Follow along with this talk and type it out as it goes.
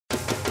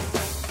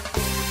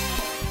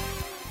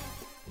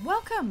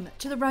Welcome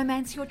to the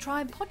Romance Your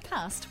Tribe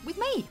podcast with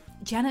me,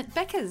 Janet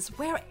Beckers,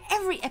 where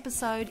every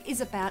episode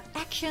is about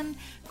action,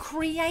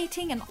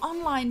 creating an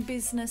online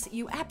business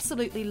you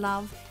absolutely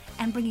love,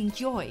 and bringing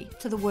joy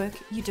to the work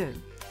you do.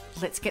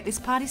 Let's get this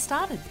party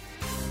started.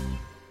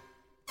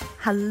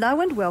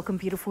 Hello and welcome,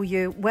 beautiful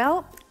you.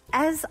 Well,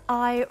 as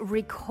I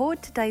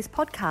record today's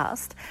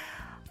podcast,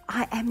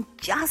 I am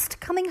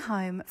just coming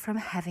home from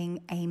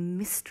having a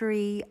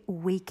mystery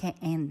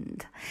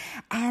weekend,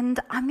 and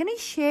I'm going to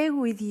share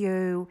with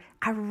you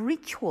a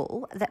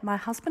ritual that my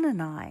husband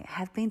and I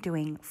have been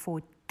doing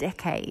for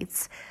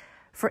decades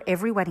for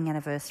every wedding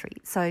anniversary.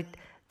 So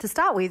to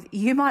start with,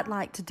 you might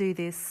like to do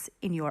this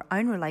in your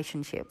own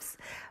relationships,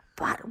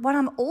 but what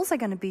I'm also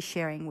going to be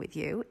sharing with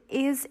you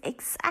is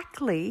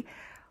exactly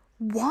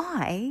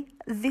why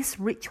this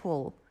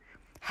ritual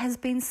has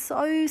been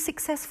so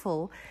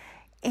successful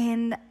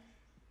in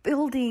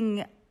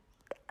building,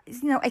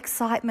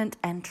 excitement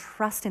and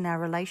trust in our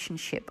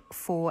relationship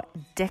for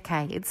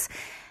decades,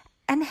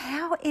 and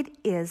how it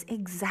is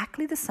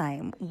exactly the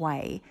same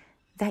way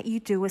that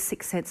you do a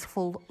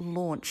successful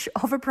launch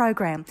of a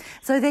program.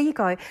 So there you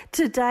go.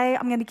 Today,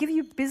 I'm going to give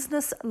you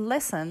business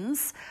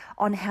lessons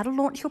on how to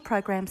launch your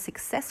program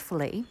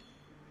successfully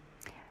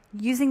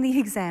using the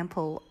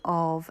example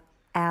of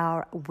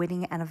our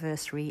wedding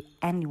anniversary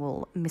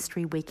annual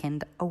mystery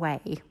weekend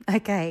away.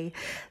 Okay,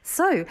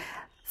 so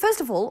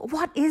first of all,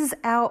 what is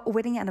our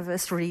wedding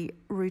anniversary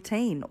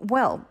routine?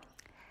 Well,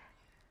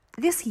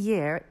 this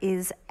year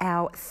is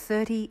our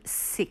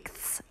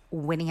 36th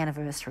wedding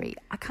anniversary.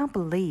 I can't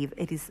believe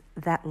it is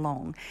that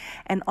long.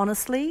 And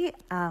honestly,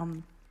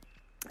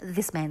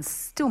 this man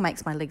still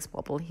makes my legs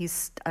wobble.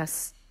 I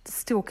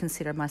still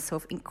consider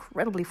myself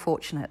incredibly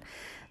fortunate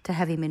to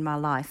have him in my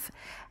life.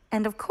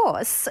 And of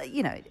course,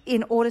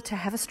 in order to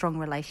have a strong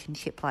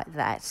relationship like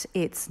that,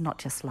 it's not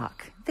just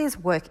luck. There's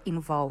work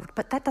involved,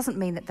 but that doesn't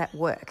mean that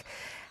work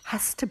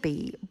has to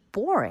be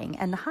boring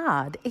and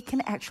hard. It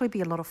can actually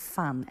be a lot of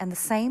fun, and the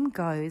same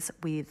goes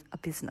with a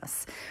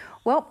business.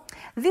 Well,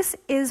 this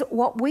is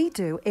what we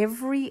do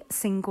every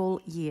single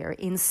year.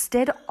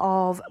 Instead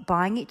of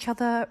buying each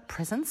other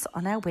presents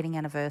on our wedding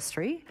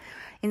anniversary,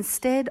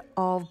 instead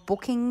of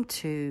booking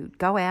to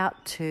go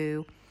out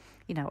to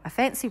a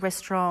fancy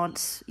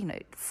restaurant,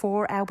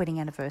 for our wedding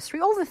anniversary,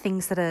 all the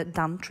things that are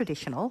done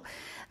traditional,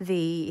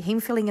 him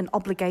feeling an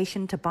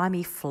obligation to buy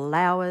me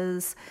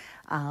flowers,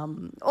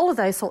 all of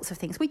those sorts of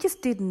things. We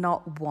just did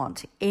not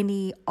want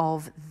any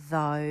of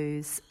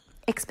those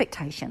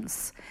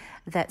expectations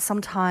that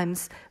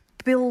sometimes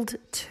build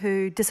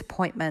to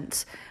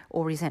disappointment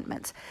or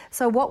resentment.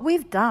 So what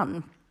we've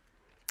done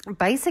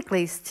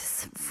basically is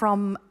just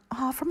from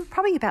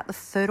probably about the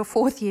third or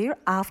fourth year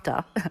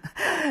after,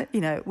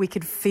 we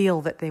could feel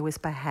that there was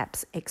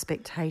perhaps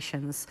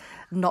expectations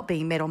not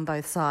being met on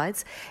both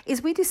sides,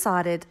 is we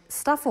decided,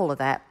 stuff all of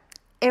that.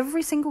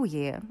 Every single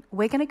year,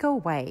 we're going to go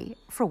away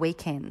for a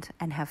weekend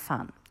and have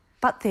fun.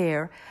 But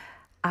there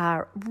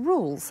are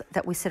rules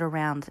that we set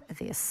around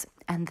this,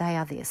 and they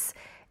are this.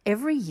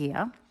 Every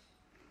year,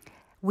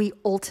 we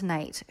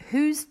alternate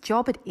whose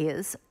job it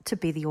is to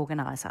be the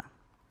organiser.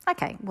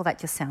 Okay, well, that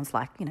just sounds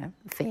like,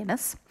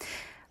 fairness.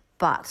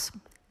 But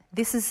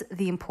this is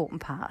the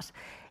important part,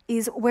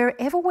 is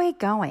wherever we're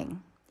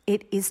going,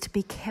 it is to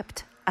be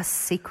kept a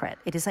secret.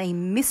 It is a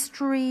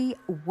mystery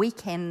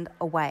weekend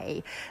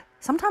away.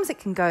 Sometimes it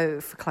can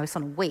go for close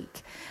on a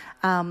week.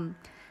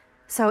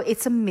 So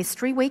it's a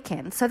mystery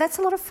weekend. So that's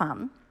a lot of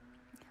fun.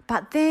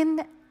 But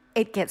then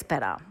it gets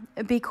better,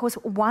 because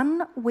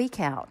 1 week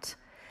out,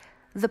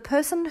 the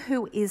person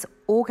who is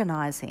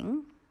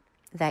organising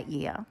that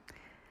year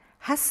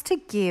has to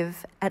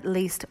give at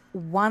least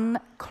 1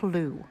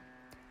 clue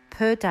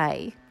per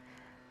day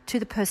to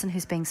the person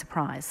who's being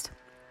surprised,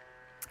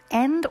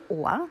 and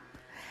or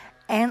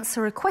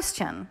answer a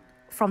question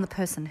from the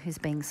person who's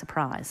being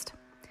surprised.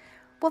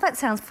 Well, that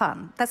sounds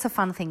fun. That's a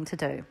fun thing to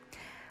do.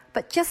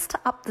 But just to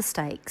up the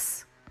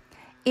stakes,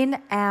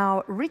 in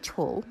our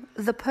ritual,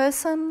 the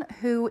person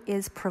who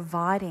is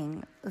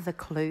providing the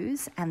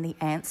clues and the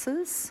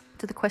answers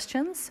to the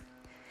questions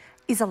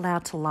is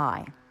allowed to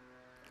lie.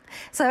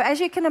 So as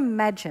you can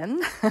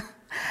imagine,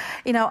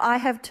 I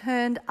have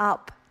turned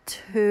up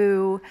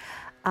to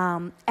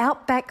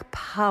outback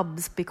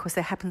pubs because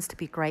there happens to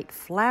be great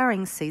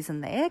flowering season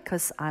there,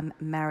 because I'm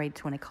married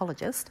to an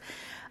ecologist.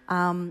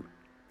 And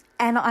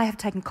I have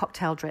taken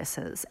cocktail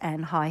dresses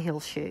and high heel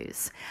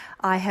shoes.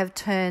 I have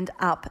turned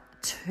up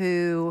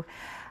to,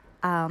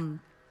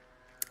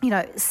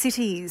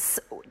 cities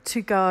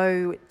to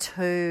go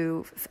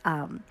to,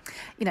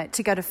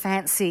 to go to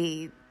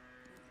fancy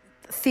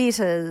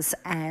theatres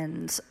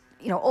and,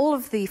 all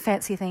of the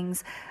fancy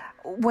things,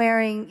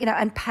 wearing,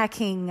 and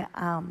packing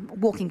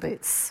walking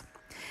boots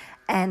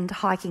and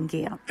hiking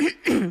gear.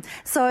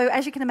 So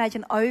as you can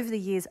imagine, over the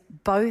years,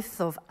 both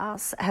of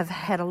us have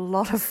had a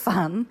lot of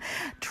fun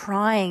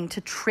trying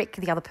to trick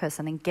the other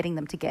person and getting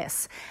them to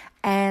guess.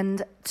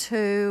 And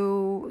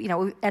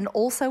and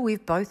also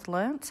we've both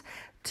learnt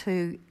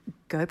to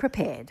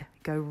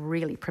go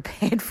really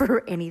prepared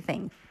for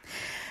anything.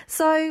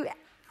 So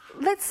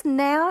let's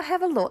now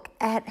have a look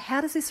at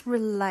how does this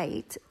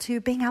relate to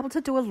being able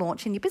to do a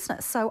launch in your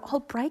business. So I'll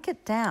break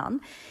it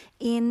down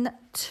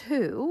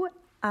into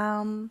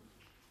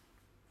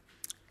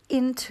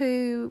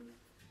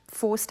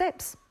 4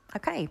 steps.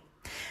 Okay,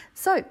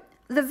 so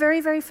the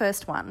very, very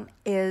first one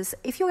is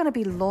if you're going to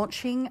be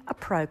launching a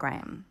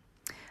program,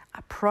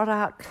 a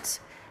product,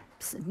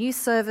 a new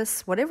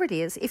service, whatever it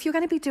is, if you're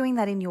going to be doing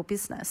that in your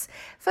business,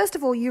 first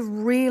of all, you've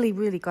really,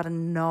 really got to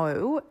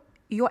know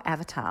your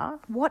avatar.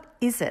 What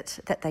is it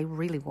that they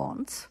really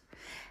want?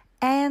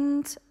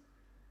 And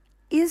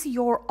is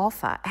your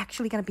offer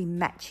actually going to be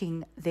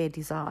matching their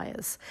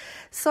desires?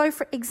 So,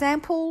 for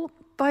example,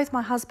 both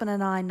my husband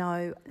and I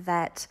know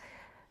that,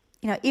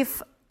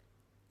 if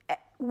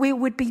we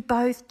would be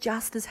both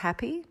just as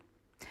happy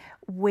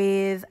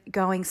with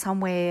going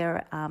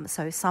somewhere.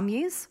 So some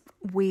years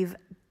we've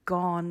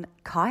gone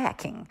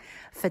kayaking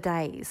for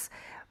days,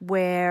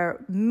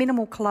 where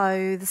minimal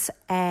clothes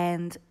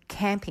and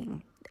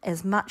camping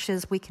as much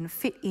as we can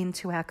fit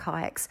into our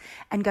kayaks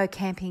and go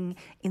camping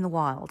in the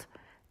wild.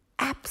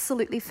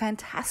 Absolutely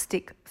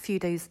fantastic few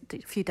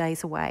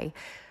days away.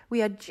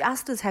 We are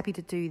just as happy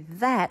to do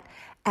that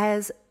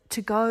as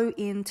to go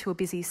into a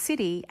busy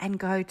city and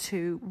go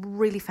to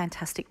really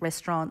fantastic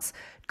restaurants,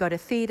 go to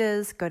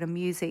theatres, go to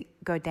music,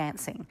 go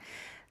dancing.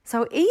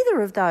 So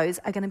either of those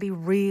are going to be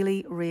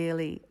really,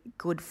 really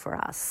good for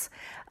us.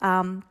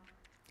 But,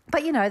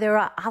 there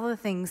are other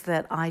things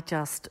that I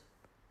just,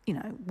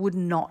 would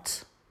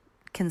not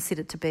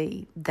consider to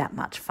be that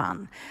much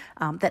fun,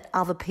 that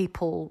other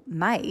people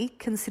may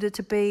consider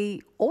to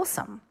be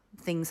awesome,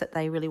 things that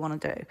they really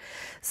want to do.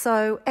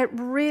 So it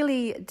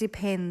really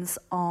depends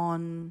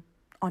on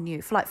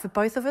you. For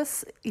both of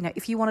us,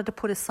 if you wanted to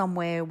put us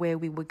somewhere where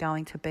we were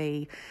going to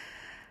be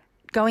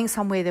going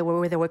somewhere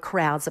where there were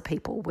crowds of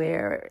people,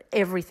 where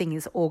everything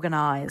is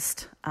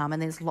organised,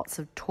 and there's lots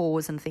of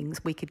tours and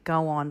things we could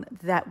go on,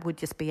 that would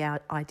just be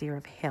our idea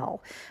of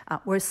hell.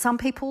 Whereas some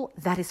people,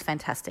 that is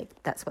fantastic.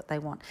 That's what they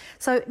want.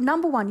 So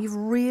number one, you've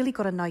really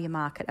got to know your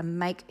market and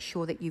make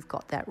sure that you've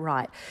got that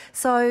right.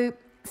 So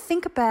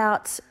think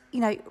about,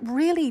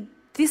 really,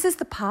 this is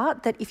the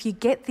part that if you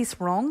get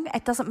this wrong,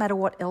 it doesn't matter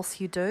what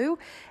else you do,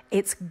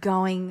 it's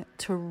going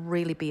to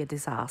really be a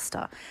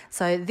disaster.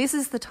 So this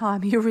is the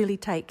time you really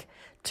take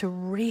to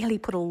really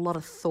put a lot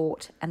of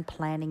thought and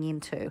planning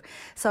into.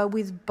 So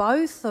with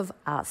both of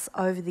us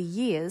over the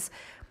years,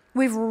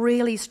 we've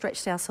really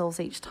stretched ourselves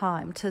each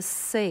time to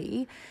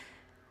see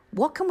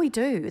what can we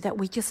do that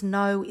we just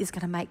know is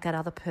going to make that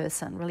other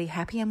person really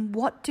happy, and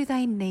what do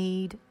they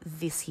need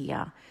this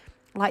year?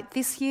 Like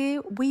this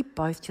year, we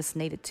both just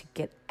needed to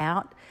get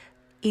out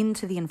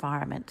into the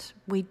environment.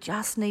 We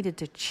just needed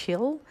to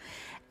chill.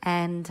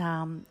 And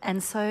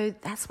so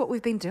that's what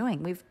we've been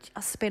doing. We've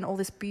just spent all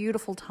this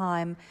beautiful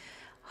time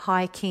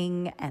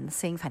hiking and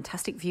seeing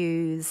fantastic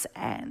views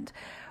and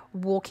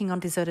walking on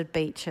deserted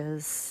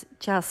beaches.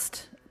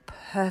 Just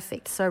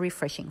perfect, so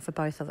refreshing for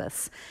both of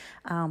us.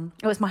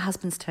 It was my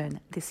husband's turn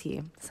this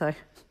year, so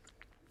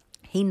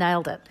he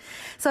nailed it.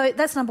 So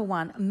that's number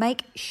one.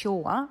 Make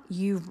sure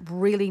you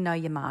really know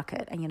your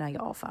market and you know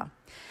your offer.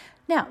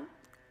 Now,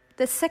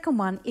 the second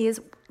one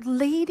is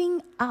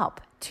leading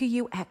up to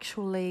you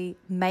actually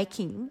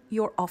making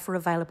your offer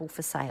available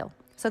for sale.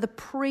 So the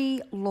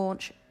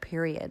pre-launch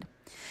period.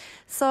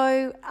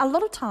 So a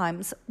lot of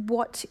times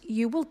what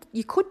you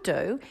could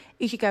do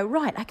is you go,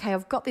 right, okay,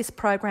 I've got this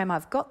program,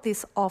 I've got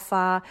this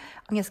offer,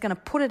 I'm just going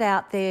to put it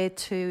out there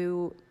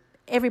to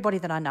everybody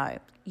that I know.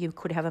 You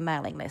could have a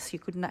mailing list. You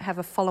could have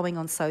a following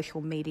on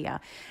social media.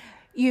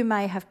 You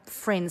may have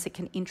friends that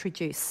can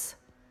introduce,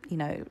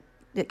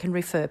 that can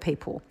refer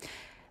people.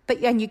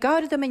 And you go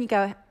to them and you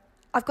go,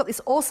 I've got this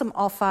awesome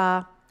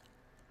offer,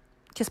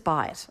 just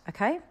buy it,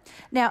 okay?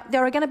 Now,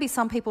 there are going to be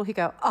some people who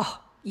go, oh,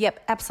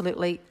 yep,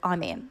 absolutely,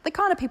 I'm in. The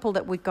kind of people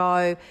that would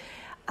go,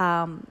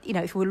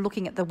 if we're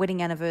looking at the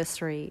wedding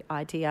anniversary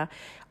idea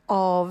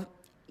of,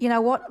 you know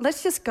what,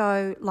 let's just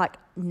go like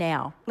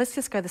now. Let's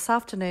just go this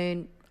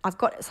afternoon. I've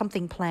got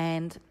something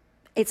planned.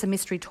 It's a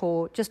mystery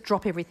tour. Just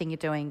drop everything you're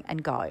doing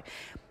and go.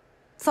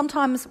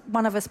 Sometimes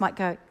one of us might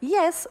go,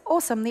 yes,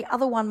 awesome. The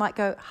other one might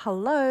go,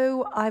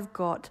 hello, I've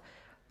got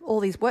all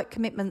these work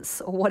commitments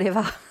or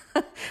whatever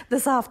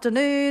this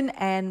afternoon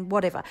and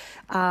whatever.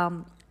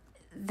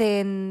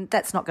 Then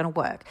that's not going to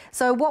work.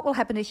 So what will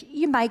happen is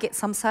you may get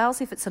some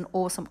sales if it's an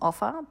awesome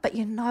offer, but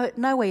you know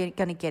where you're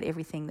going to get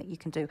everything that you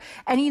can do.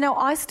 And,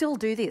 I still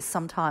do this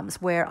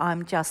sometimes where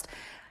I'm just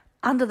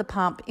under the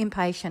pump,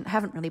 impatient,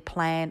 haven't really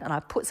planned, and I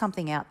put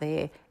something out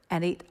there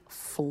and it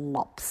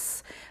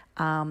flops.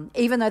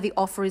 Even though the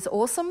offer is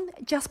awesome,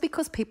 just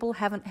because people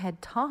haven't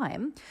had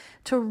time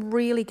to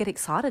really get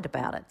excited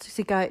about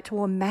it,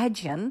 to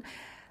imagine,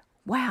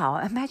 wow,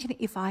 imagine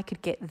if I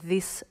could get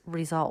this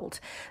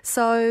result.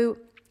 So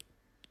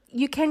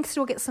you can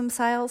still get some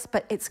sales,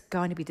 but it's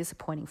going to be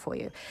disappointing for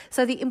you.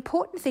 So the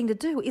important thing to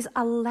do is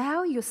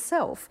allow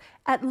yourself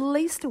at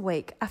least a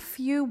week, a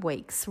few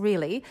weeks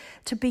really,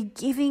 to be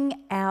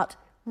giving out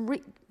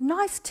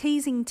nice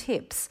teasing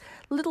tips,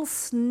 little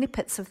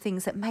snippets of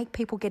things that make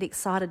people get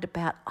excited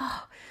about,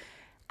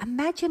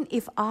 imagine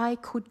if I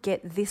could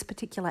get this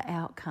particular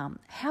outcome.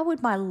 How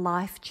would my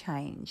life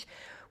change?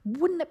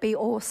 Wouldn't it be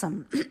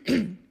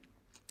awesome?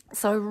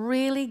 So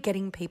really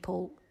getting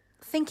people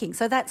thinking.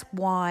 So that's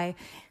why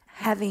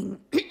having,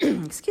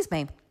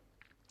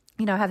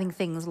 having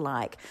things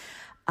like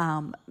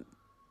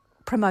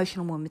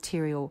promotional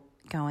material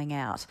going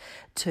out,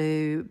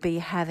 to be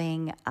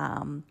having,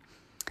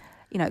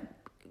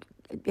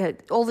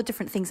 all the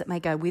different things that may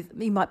go with.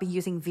 You might be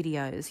using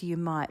videos. You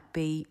might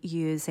be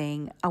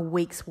using a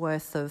week's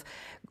worth of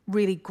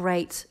really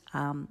great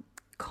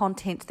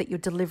content that you're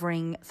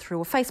delivering through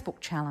a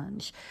Facebook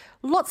challenge.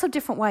 Lots of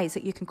different ways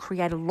that you can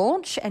create a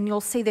launch, and you'll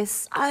see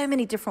there's so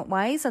many different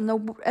ways,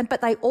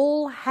 but they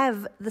all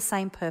have the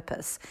same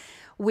purpose,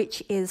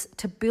 which is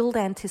to build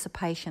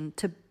anticipation,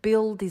 to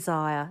build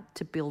desire,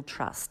 to build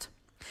trust.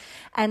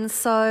 And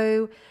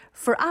so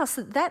for us,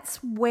 that's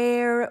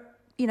where,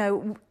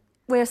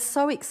 we're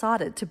so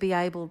excited to be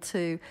able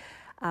to,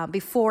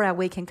 before our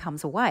weekend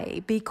comes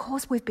away,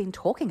 because we've been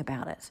talking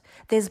about it.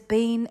 There's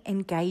been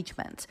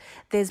engagement.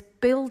 There's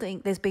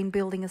been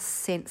building a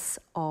sense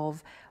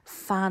of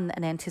fun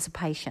and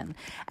anticipation.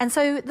 And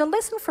so the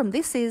lesson from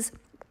this is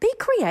be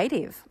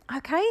creative,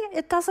 okay?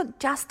 It doesn't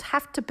just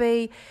have to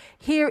be,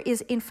 here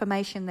is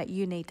information that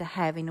you need to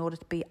have in order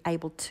to be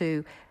able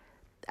to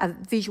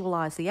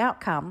visualize the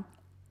outcome.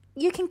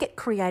 You can get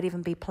creative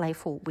and be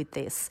playful with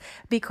this,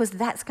 because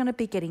that's going to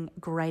be getting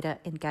greater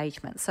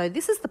engagement. So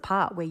this is the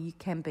part where you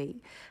can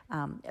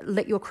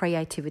let your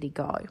creativity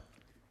go.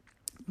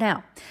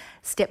 Now,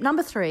 step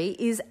number 3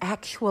 is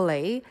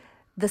actually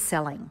the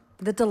selling,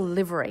 the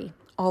delivery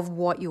of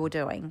what you're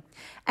doing.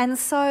 And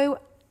so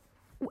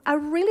a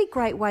really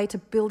great way to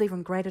build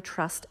even greater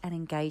trust and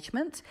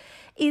engagement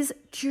is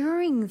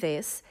during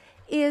this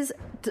is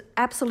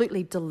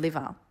absolutely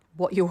deliver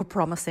what you were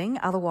promising.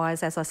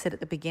 Otherwise, as I said at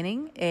the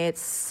beginning,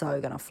 it's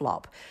so going to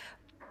flop.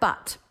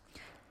 But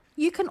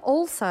you can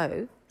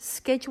also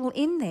schedule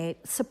in there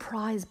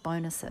surprise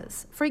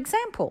bonuses. For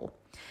example,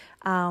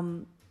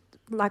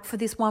 like for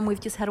this one we've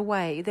just had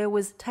away, there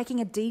was taking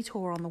a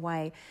detour on the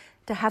way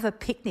to have a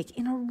picnic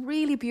in a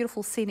really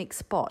beautiful scenic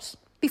spot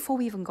before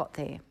we even got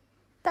there.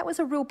 That was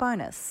a real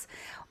bonus.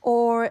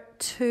 Or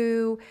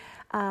to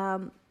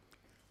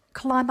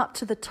climb up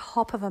to the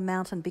top of a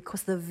mountain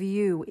because the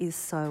view is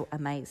so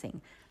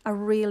amazing. A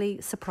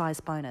really surprise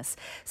bonus.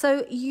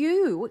 So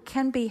you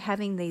can be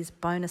having these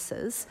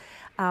bonuses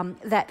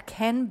that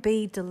can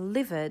be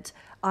delivered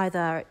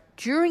either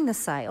during the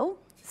sale.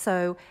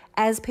 So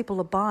as people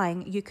are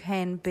buying, you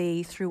can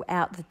be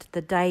throughout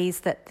the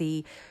days that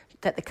the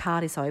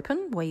card is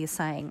open, where you're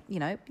saying,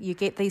 you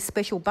get these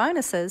special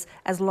bonuses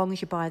as long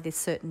as you buy this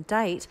certain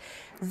date.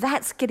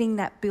 That's getting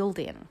that build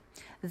in.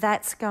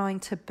 That's going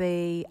to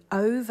be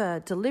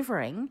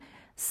over-delivering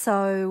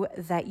so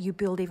that you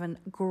build even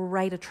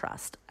greater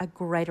trust, a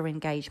greater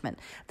engagement.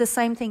 The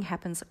same thing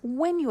happens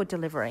when you're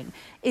delivering,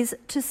 is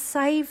to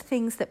save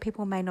things that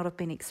people may not have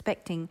been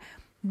expecting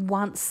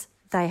once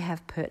they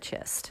have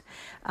purchased.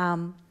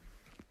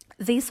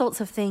 These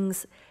sorts of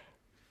things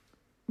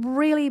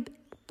really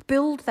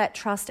build that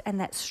trust and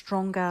that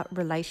stronger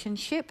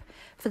relationship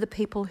for the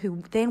people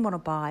who then want to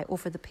buy, or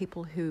for the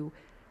people who,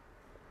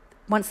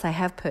 once they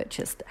have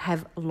purchased,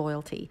 have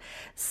loyalty.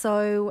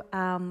 So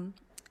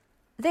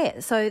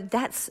so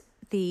that's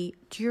the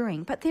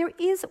during. But there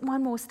is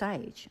one more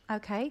stage,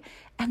 okay?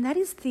 And that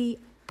is the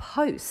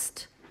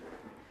post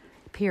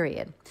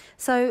period.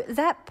 So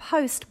that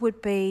post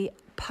would be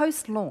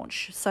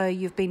post-launch. So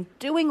you've been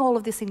doing all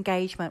of this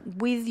engagement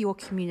with your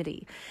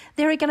community.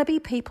 There are going to be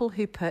people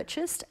who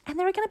purchased, and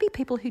there are going to be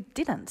people who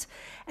didn't.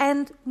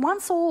 And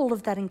once all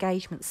of that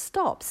engagement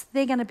stops,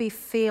 they're going to be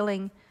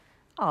feeling,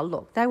 oh,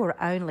 look, they were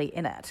only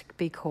in it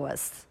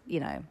because,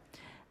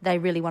 they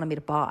really wanted me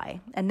to buy.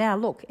 And now,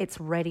 look, it's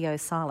radio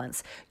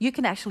silence. You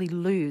can actually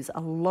lose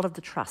a lot of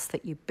the trust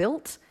that you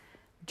built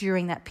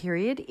during that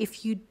period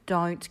if you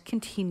don't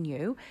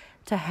continue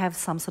to have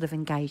some sort of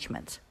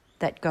engagement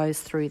that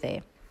goes through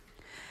there.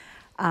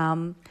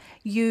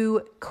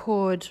 You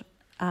could...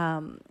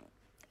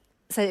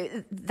 So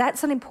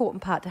that's an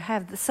important part to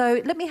have.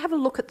 So let me have a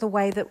look at the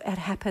way that it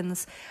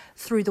happens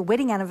through the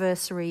wedding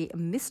anniversary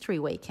mystery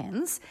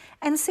weekends,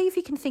 and see if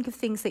you can think of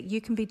things that you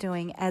can be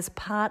doing as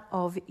part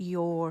of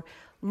your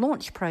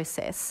launch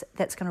process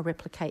that's going to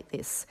replicate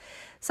this.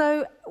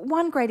 So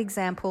one great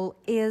example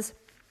is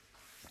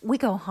we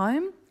go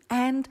home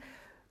and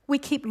we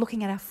keep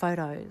looking at our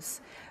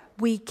photos.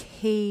 We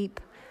keep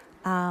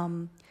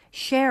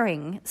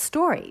sharing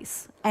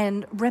stories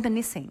and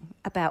reminiscing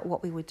about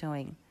what we were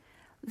doing.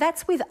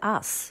 That's with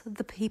us,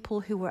 the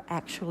people who've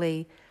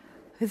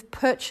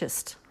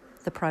purchased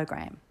the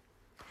program.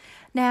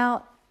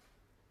 Now,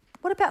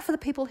 what about for the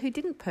people who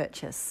didn't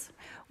purchase?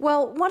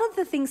 Well, one of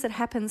the things that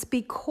happens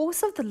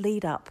because of the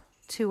lead up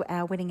to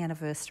our wedding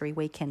anniversary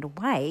weekend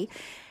away,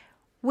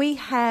 we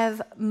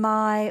have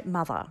my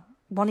mother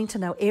wanting to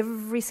know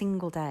every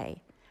single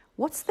day,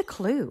 what's the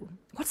clue?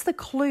 What's the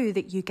clue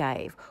that you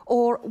gave?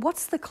 Or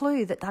what's the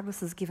clue that Douglas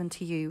has given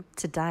to you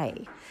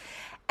today?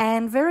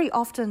 And very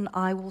often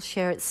I will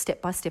share it step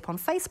by step on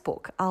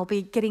Facebook. I'll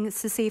be getting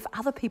to see if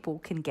other people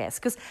can guess,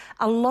 because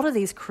a lot of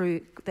these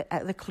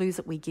the clues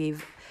that we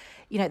give,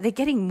 they're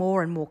getting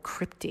more and more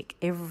cryptic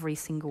every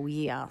single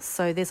year.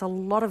 So there's a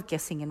lot of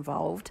guessing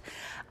involved.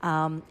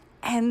 And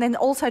then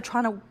also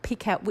trying to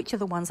pick out which are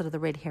the ones that are the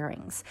red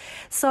herrings.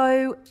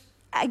 So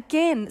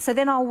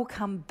then I will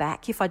come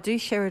back. If I do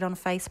share it on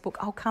Facebook,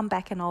 I'll come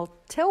back and I'll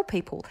tell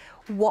people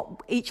what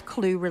each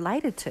clue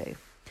related to.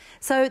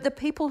 So the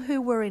people who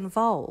were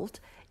involved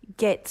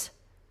get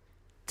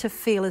to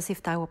feel as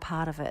if they were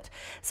part of it.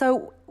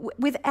 So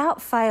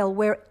without fail,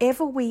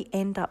 wherever we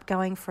end up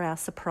going for our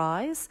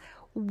surprise,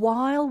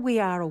 while we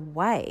are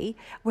away,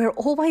 we're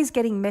always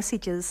getting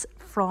messages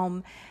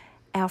from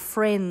our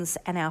friends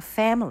and our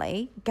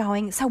family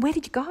going, so where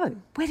did you go?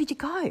 Where did you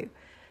go?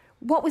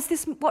 What was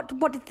this?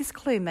 What did this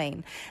clue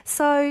mean?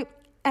 So,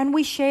 and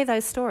we share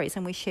those stories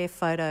and we share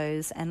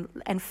photos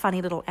and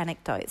funny little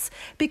anecdotes,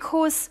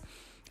 because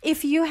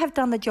if you have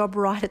done the job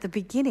right at the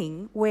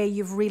beginning where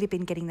you've really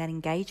been getting that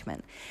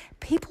engagement,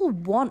 people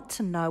want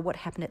to know what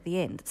happened at the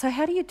end. So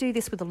how do you do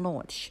this with a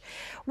launch?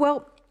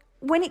 Well,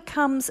 when it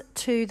comes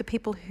to the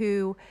people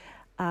who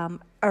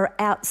are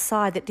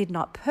outside that did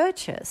not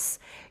purchase,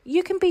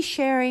 you can be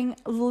sharing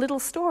little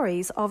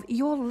stories of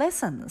your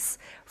lessons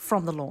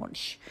from the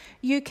launch.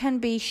 You can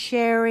be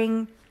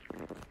sharing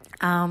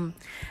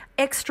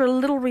extra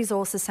little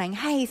resources saying,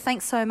 hey,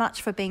 thanks so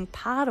much for being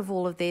part of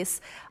all of this.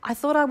 I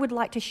thought I would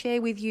like to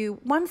share with you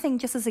one thing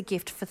just as a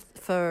gift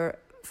for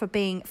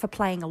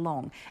playing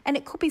along. And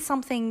it could be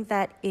something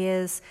that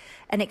is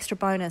an extra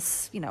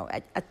bonus,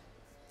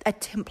 a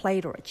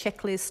template or a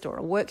checklist or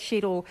a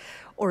worksheet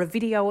or a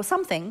video or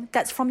something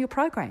that's from your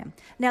program.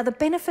 Now, the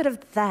benefit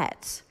of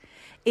that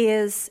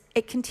is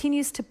it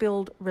continues to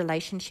build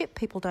relationship.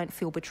 People don't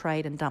feel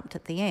betrayed and dumped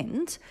at the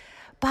end,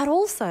 but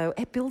also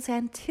it builds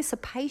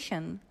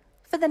anticipation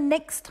for the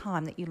next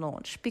time that you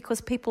launch, because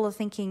people are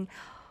thinking,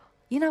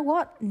 you know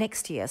what,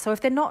 next year. So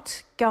if they're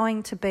not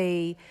going to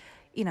be,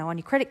 on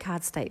your credit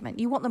card statement,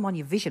 you want them on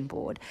your vision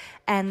board.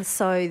 And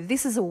so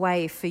this is a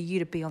way for you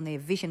to be on their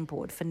vision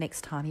board for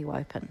next time you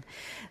open.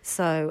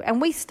 So,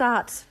 and we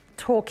start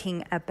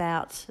talking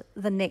about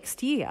the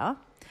next year.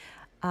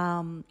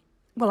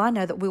 Well, I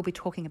know that we'll be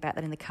talking about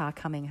that in the car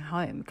coming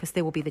home, because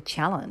there will be the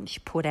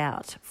challenge put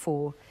out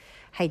for,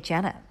 hey,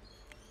 Janet,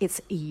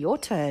 it's your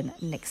turn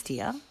next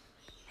year.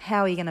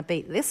 How are you going to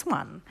beat this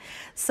one?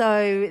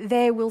 So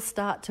there will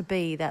start to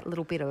be that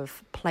little bit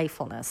of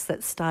playfulness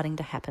that's starting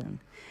to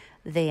happen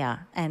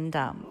there. And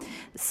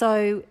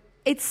so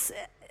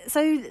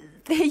there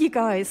you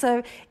go.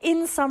 So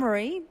in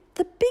summary,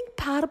 the big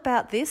part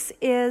about this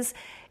is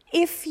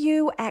if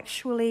you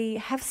actually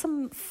have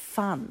some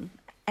fun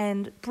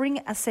and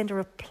bring a centre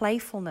of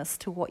playfulness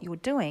to what you're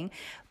doing,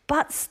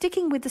 but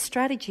sticking with the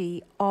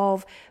strategy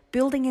of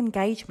building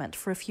engagement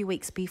for a few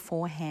weeks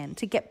beforehand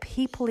to get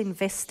people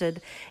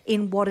invested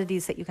in what it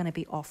is that you're going to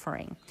be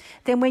offering.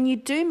 Then when you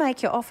do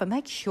make your offer,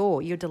 make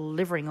sure you're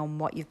delivering on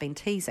what you've been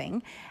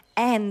teasing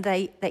and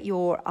that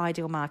your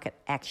ideal market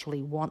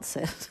actually wants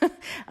it.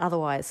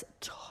 Otherwise,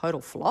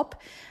 total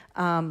flop.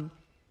 And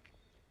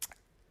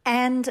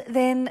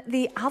then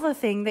the other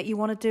thing that you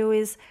want to do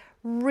is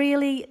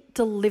really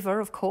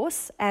deliver, of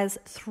course, as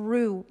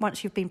through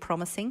once you've been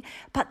promising,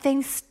 but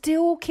then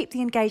still keep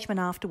the engagement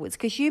afterwards,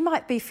 because you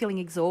might be feeling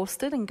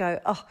exhausted and go,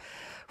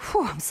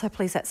 I'm so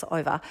pleased that's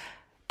over,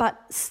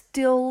 but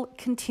still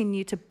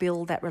continue to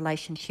build that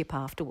relationship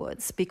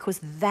afterwards,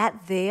 because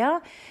that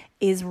there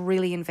is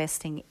really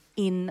investing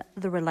in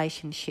the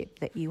relationship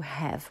that you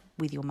have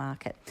with your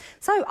market.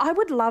 So I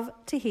would love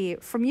to hear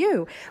from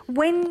you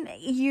when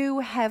you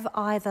have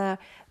either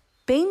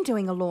been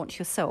doing a launch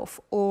yourself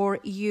or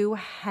you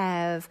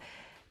have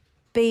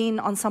been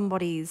on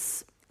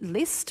somebody's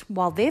list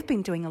while they've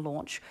been doing a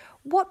launch.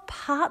 What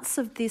parts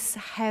of this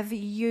do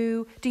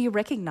you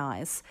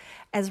recognise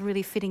as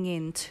really fitting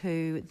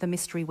into the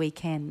Mystery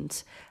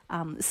Weekend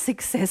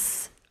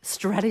success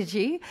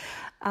strategy?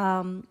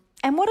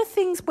 And what are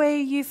things where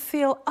you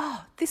feel,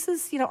 this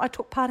is, I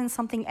took part in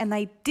something and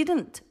they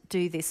didn't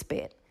do this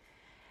bit.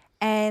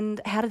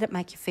 And how did it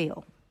make you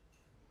feel?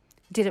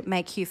 Did it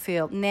make you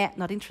feel,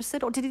 not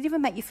interested? Or did it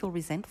even make you feel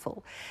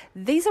resentful?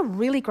 These are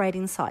really great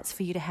insights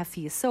for you to have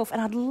for yourself.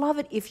 And I'd love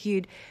it if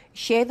you'd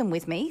share them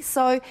with me.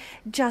 So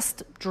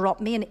just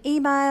drop me an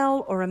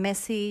email or a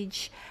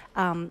message.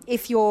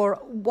 If you're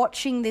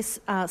watching this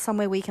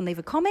somewhere where you can leave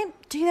a comment,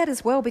 do that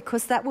as well,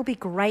 because that will be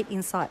great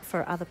insight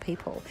for other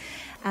people.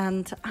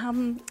 And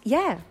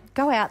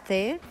go out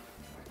there,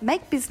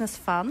 make business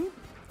fun,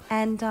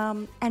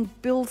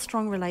 and build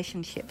strong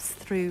relationships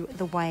through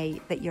the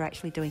way that you're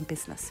actually doing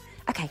business.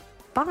 Okay,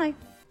 bye.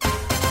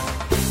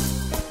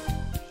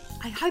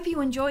 I hope you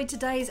enjoyed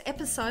today's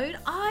episode.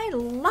 I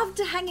loved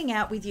hanging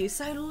out with you,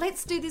 so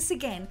let's do this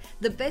again.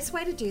 The best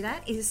way to do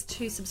that is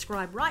to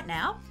subscribe right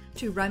now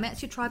to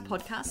Romance Your Tribe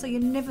podcast so you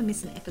never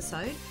miss an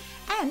episode.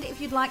 And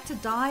if you'd like to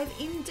dive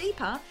in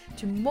deeper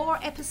to more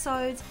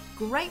episodes,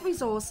 great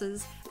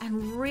resources, and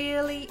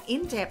really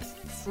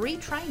in-depth free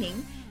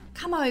training,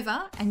 come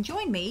over and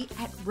join me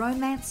at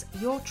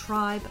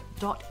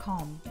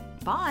romanceyourtribe.com.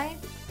 Bye.